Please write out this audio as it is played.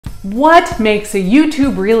What makes a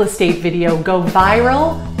YouTube real estate video go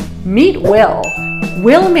viral? Meet Will.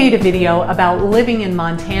 Will made a video about living in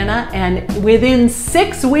Montana, and within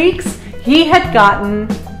 6 weeks, he had gotten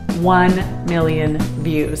 1 million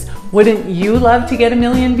views. Wouldn't you love to get 1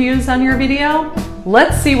 million views on your video?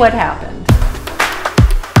 Let's see what happened.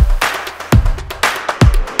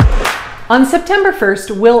 On September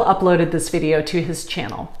 1st, Will uploaded this video to his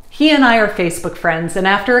channel. He and I are Facebook friends, and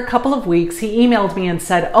after a couple of weeks, he emailed me and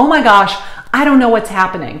said, "Oh my gosh, I don't know what's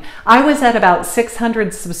happening. I was at about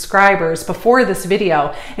 600 subscribers before this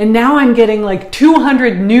video, and now I'm getting like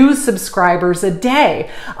 200 new subscribers a day.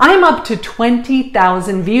 I'm up to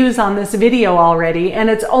 20,000 views on this video already, and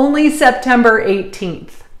it's only September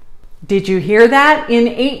 18th. Did you hear that? In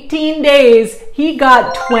 18 days, he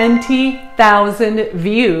got 20,000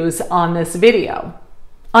 views on this video.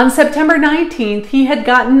 On September 19th, he had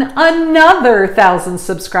gotten another 1,000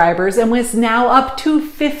 subscribers and was now up to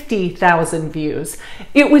 50,000 views.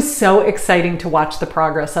 It was so exciting to watch the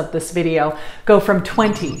progress of this video go from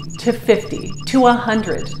 20 to 50 to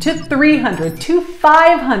 100 to 300 to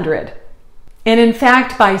 500. And in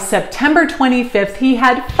fact, by September 25th, he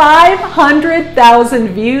had 500,000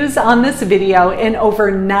 views on this video and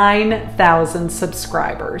over 9,000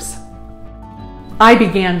 subscribers. I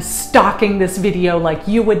began stalking this video like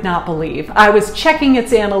you would not believe. I was checking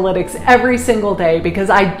its analytics every single day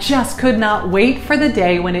because I just could not wait for the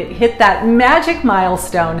day when it hit that magic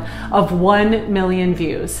milestone of 1 million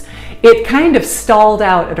views. It kind of stalled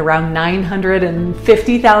out at around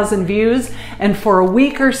 950,000 views, and for a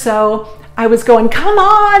week or so, I was going, come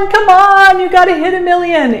on, you gotta hit 1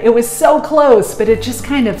 million. It was so close, but it just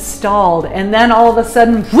kind of stalled. And then all of a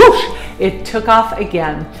sudden, whoosh, it took off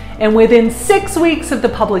again. And within 6 weeks of the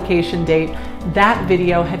publication date, that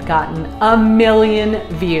video had gotten 1 million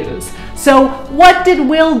views. So what did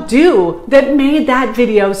Will do that made that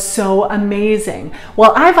video so amazing?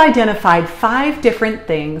 Well, I've identified 5 different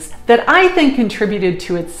things that I think contributed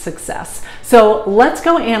to its success. So let's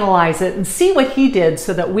go analyze it and see what he did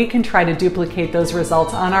so that we can try to duplicate those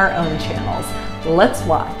results on our own channels. Let's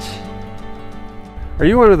watch. Are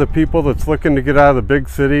you one of the people that's looking to get out of the big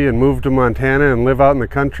city and move to Montana and live out in the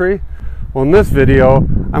country? Well, in this video,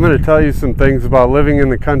 I'm going to tell you some things about living in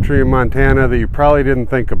the country in Montana that you probably didn't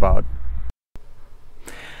think about.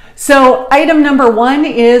 So item number 1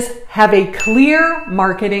 is have a clear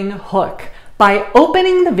marketing hook. By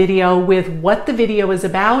opening the video with what the video is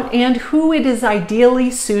about and who it is ideally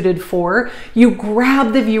suited for, you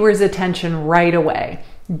grab the viewer's attention right away.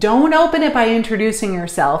 Don't open it by introducing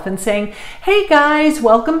yourself and saying, "Hey guys,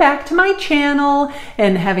 welcome back to my channel,"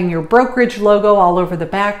 and having your brokerage logo all over the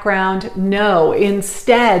background. No,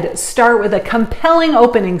 instead, start with a compelling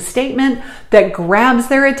opening statement that grabs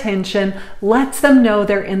their attention, lets them know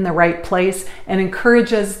they're in the right place, and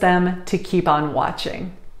encourages them to keep on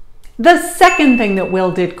watching. The second thing that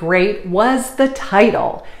Will did great was the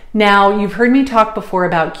title. Now, you've heard me talk before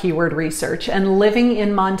about keyword research, and living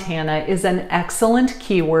in Montana is an excellent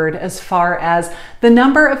keyword as far as the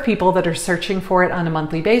number of people that are searching for it on a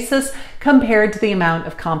monthly basis compared to the amount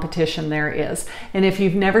of competition there is. And if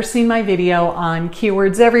you've never seen my video on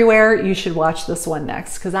keywords everywhere, you should watch this one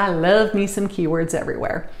next because I love me some keywords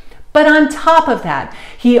everywhere. But on top of that,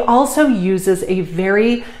 he also uses a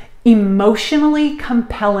very emotionally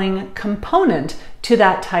compelling component to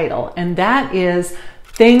that title, and that is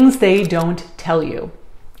things they don't tell you.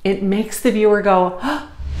 It makes the viewer go, oh,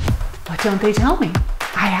 what don't they tell me?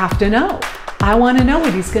 I have to know. I want to know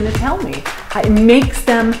what he's going to tell me. It makes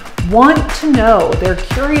them want to know. Their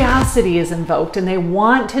curiosity is invoked and they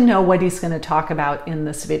want to know what he's going to talk about in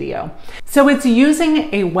this video. So it's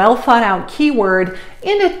using a well thought out keyword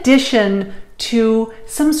in addition to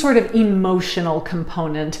some sort of emotional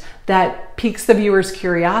component that piques the viewer's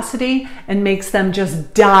curiosity and makes them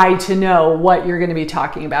just die to know what you're going to be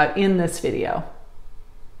talking about in this video.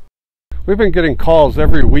 We've been getting calls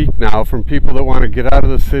every week now from people that want to get out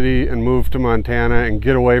of the city and move to Montana and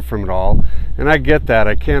get away from it all. And I get that.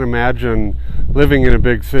 I can't imagine living in a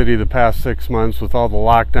big city the past 6 months with all the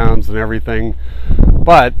lockdowns and everything.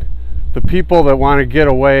 But the people that want to get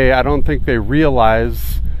away, I don't think they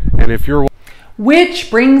realize, and if you're Which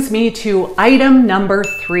brings me to item number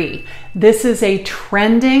 3. This is a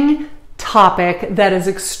trending topic that is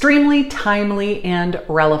extremely timely and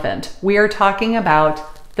relevant. We are talking about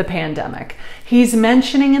the pandemic. He's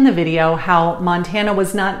mentioning in the video how Montana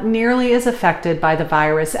was not nearly as affected by the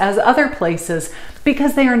virus as other places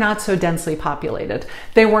because they are not so densely populated.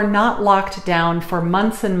 They were not locked down for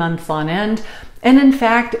months and months on end. And in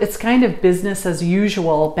fact, it's kind of business as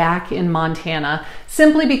usual back in Montana,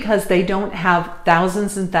 simply because they don't have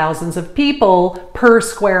thousands and thousands of people per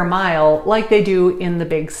square mile like they do in the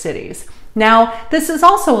big cities. Now, this is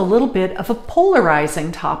also a little bit of a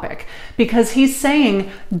polarizing topic because he's saying,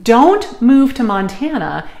 don't move to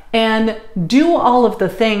Montana and do all of the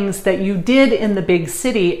things that you did in the big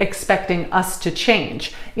city expecting us to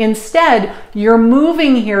change. Instead, you're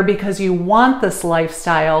moving here because you want this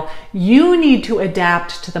lifestyle. You need to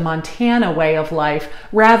adapt to the Montana way of life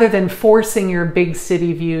rather than forcing your big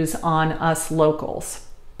city views on us locals.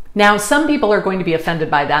 Now, some people are going to be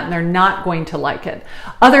offended by that and they're not going to like it.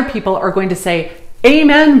 Other people are going to say,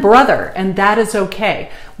 amen, brother, and that is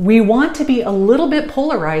okay. We want to be a little bit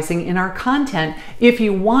polarizing in our content if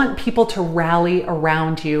you want people to rally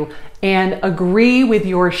around you and agree with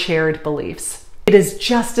your shared beliefs. It is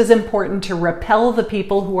just as important to repel the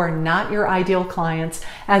people who are not your ideal clients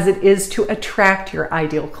as it is to attract your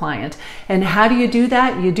ideal client. And how do you do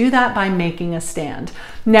that? You do that by making a stand.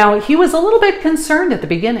 Now, he was a little bit concerned at the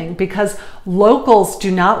beginning because locals do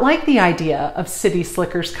not like the idea of city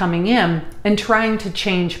slickers coming in and trying to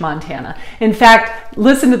change Montana. In fact,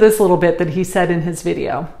 listen to this little bit that he said in his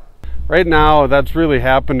video. Right now, that's really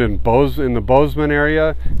happened in the Bozeman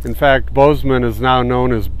area. In fact, Bozeman is now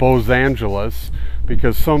known as Bosangeles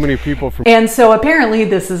because so many people from... And so apparently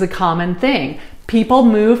this is a common thing. People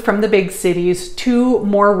move from the big cities to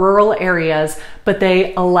more rural areas, but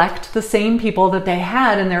they elect the same people that they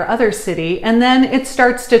had in their other city, and then it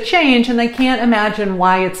starts to change and they can't imagine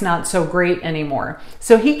why it's not so great anymore.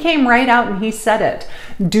 So he came right out and he said it.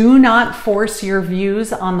 Do not force your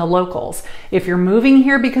views on the locals. If you're moving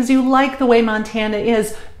here because you like the way Montana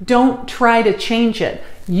is, don't try to change it.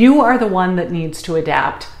 You are the one that needs to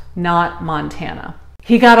adapt, not Montana.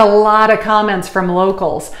 He got a lot of comments from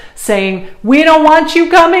locals saying, we don't want you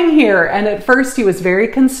coming here. And at first he was very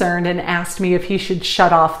concerned and asked me if he should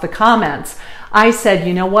shut off the comments. I said,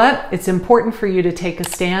 you know what? It's important for you to take a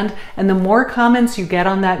stand. And the more comments you get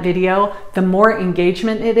on that video, the more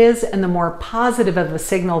engagement it is and the more positive of a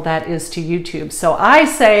signal that is to YouTube. So I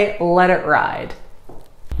say, let it ride.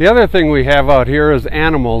 The other thing we have out here is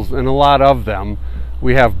animals, and a lot of them.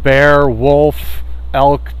 We have bear, wolf,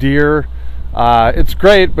 elk, deer. It's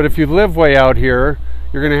great, but if you live way out here,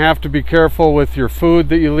 you're going to have to be careful with your food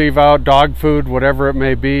that you leave out, dog food, whatever it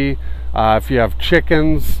may be. If you have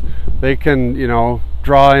chickens, they can,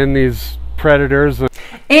 draw in these predators.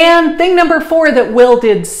 And thing number 4 that Will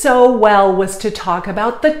did so well was to talk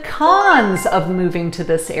about the cons of moving to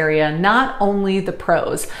this area, not only the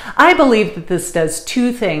pros. I believe that this does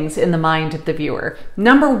 2 things in the mind of the viewer.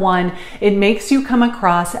 Number 1, it makes you come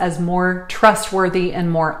across as more trustworthy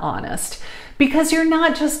and more honest. Because you're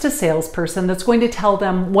not just a salesperson that's going to tell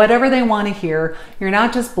them whatever they want to hear. You're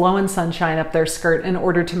not just blowing sunshine up their skirt in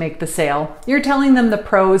order to make the sale. You're telling them the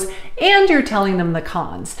pros and you're telling them the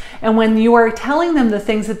cons. And when you are telling them the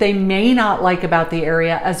things that they may not like about the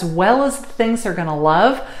area as well as the things they're going to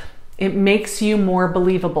love, it makes you more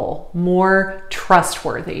believable, more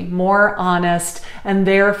trustworthy, more honest, and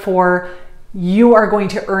therefore you are going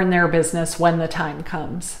to earn their business when the time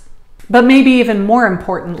comes. But maybe even more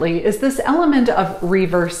importantly is this element of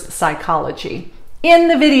reverse psychology. In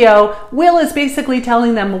the video, Will is basically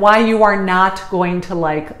telling them why you are not going to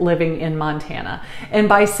like living in Montana. And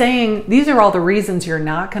by saying these are all the reasons you're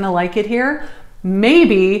not going to like it here,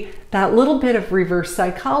 maybe that little bit of reverse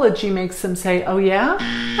psychology makes them say, oh yeah,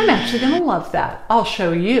 I'm actually going to love that. I'll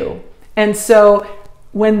show you. And so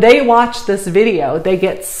when they watch this video, they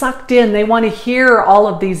get sucked in. They want to hear all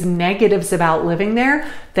of these negatives about living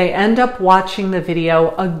there. They end up watching the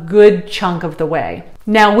video a good chunk of the way.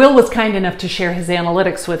 Now, Will was kind enough to share his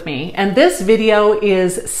analytics with me, and this video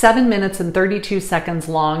is 7 minutes and 32 seconds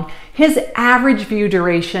long. His average view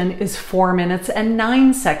duration is 4 minutes and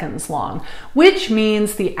 9 seconds long, which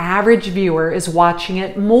means the average viewer is watching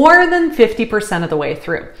it more than 50% of the way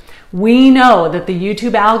through. We know that the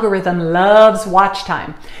YouTube algorithm loves watch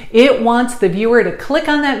time. It wants the viewer to click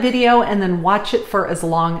on that video and then watch it for as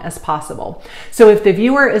long as possible. So if the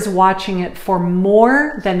viewer is watching it for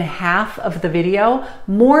more than half of the video,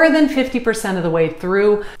 more than 50% of the way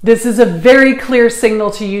through, this is a very clear signal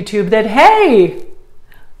to YouTube that, hey,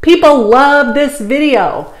 people love this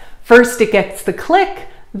video. First it gets the click,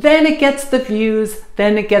 then it gets the views,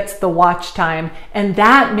 then it gets the watch time, and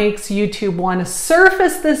that makes YouTube want to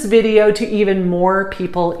surface this video to even more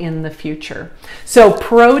people in the future. So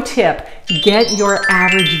pro tip, get your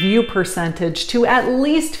average view percentage to at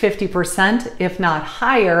least 50%, if not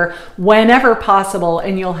higher, whenever possible,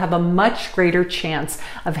 and you'll have a much greater chance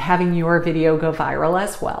of having your video go viral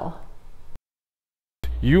as well.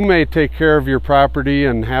 You may take care of your property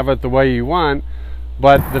and have it the way you want,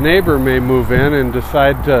 but the neighbor may move in and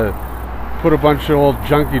decide to put a bunch of old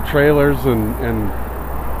junky trailers and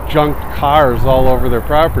junked cars all over their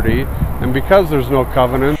property, and because there's no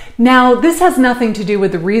covenant. Now, this has nothing to do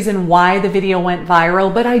with the reason why the video went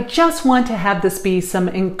viral, but I just want to have this be some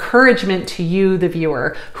encouragement to you, the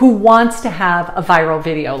viewer, who wants to have a viral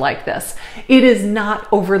video like this. It is not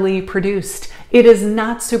overly produced. It is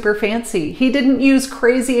not super fancy. He didn't use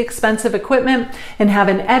crazy expensive equipment and have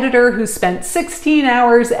an editor who spent 16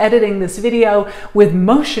 hours editing this video with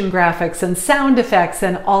motion graphics and sound effects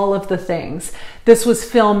and all of the things. This was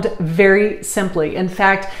filmed very simply. In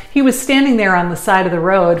fact, he was standing there on the side of the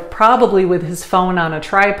road, probably with his phone on a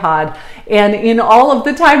tripod. And in all of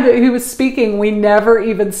the time that he was speaking, we never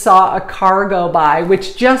even saw a car go by,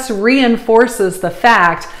 which just reinforces the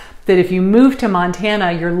fact that if you move to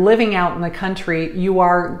Montana, you're living out in the country, you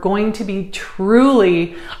are going to be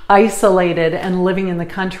truly isolated and living in the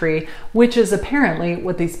country, which is apparently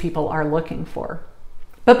what these people are looking for.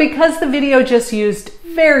 But because the video just used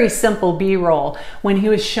very simple B-roll, when he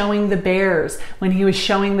was showing the bears, when he was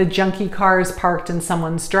showing the junky cars parked in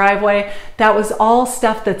someone's driveway, that was all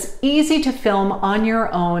stuff that's easy to film on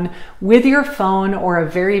your own with your phone or a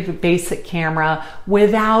very basic camera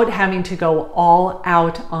without having to go all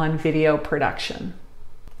out on video production.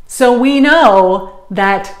 So we know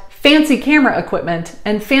that fancy camera equipment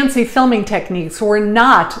and fancy filming techniques were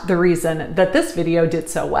not the reason that this video did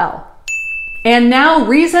so well. And now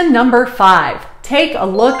reason number 5. Take a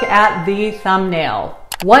look at the thumbnail.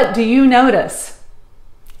 What do you notice?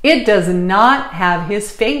 It does not have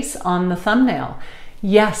his face on the thumbnail.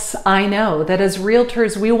 Yes, I know that as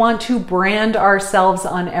realtors, we want to brand ourselves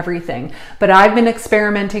on everything, but I've been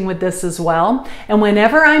experimenting with this as well. And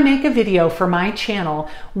whenever I make a video for my channel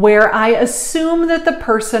where I assume that the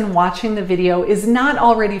person watching the video is not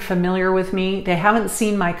already familiar with me, they haven't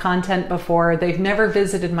seen my content before, they've never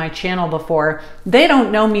visited my channel before, they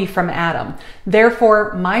don't know me from Adam.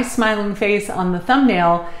 Therefore, my smiling face on the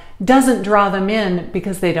thumbnail doesn't draw them in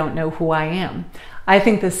because they don't know who I am. I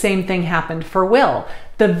think the same thing happened for Will.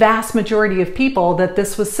 The vast majority of people that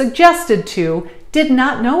this was suggested to did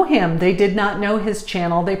not know him. They did not know his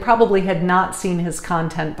channel. They probably had not seen his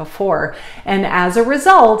content before. And as a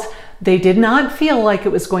result, they did not feel like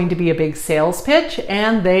it was going to be a big sales pitch,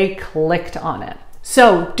 and they clicked on it.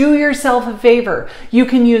 So do yourself a favor. You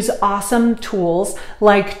can use awesome tools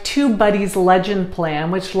like TubeBuddy's Legend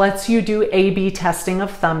Plan, which lets you do A/B testing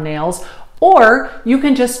of thumbnails. Or you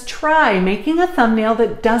can just try making a thumbnail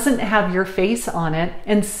that doesn't have your face on it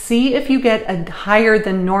and see if you get a higher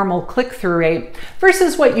than normal click-through rate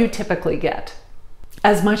versus what you typically get.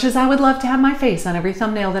 As much as I would love to have my face on every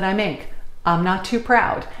thumbnail that I make, I'm not too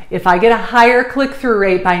proud. If I get a higher click-through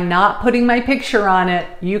rate by not putting my picture on it,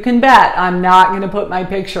 you can bet I'm not going to put my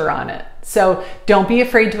picture on it. So don't be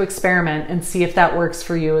afraid to experiment and see if that works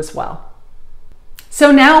for you as well. So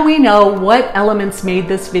now we know what elements made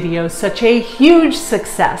this video such a huge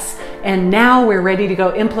success, and now we're ready to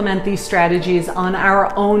go implement these strategies on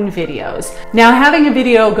our own videos. Now, having a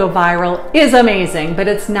video go viral is amazing, but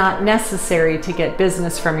it's not necessary to get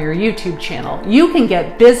business from your YouTube channel. You can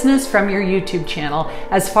get business from your YouTube channel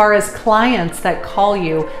as far as clients that call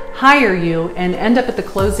you, hire you, and end up at the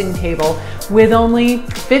closing table with only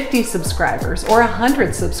 50 subscribers or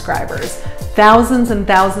 100 subscribers. Thousands and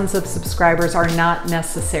thousands of subscribers are not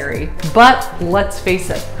necessary, but let's face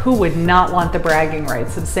it, who would not want the bragging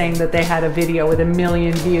rights of saying that they had a video with 1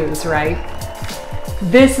 million views, right?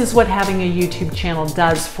 This is what having a YouTube channel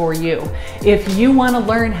does for you. If you want to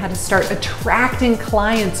learn how to start attracting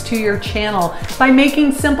clients to your channel by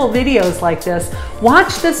making simple videos like this,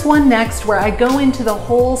 watch this one next where I go into the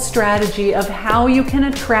whole strategy of how you can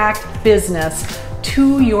attract business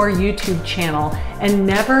to your YouTube channel and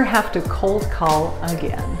never have to cold call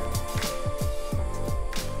again.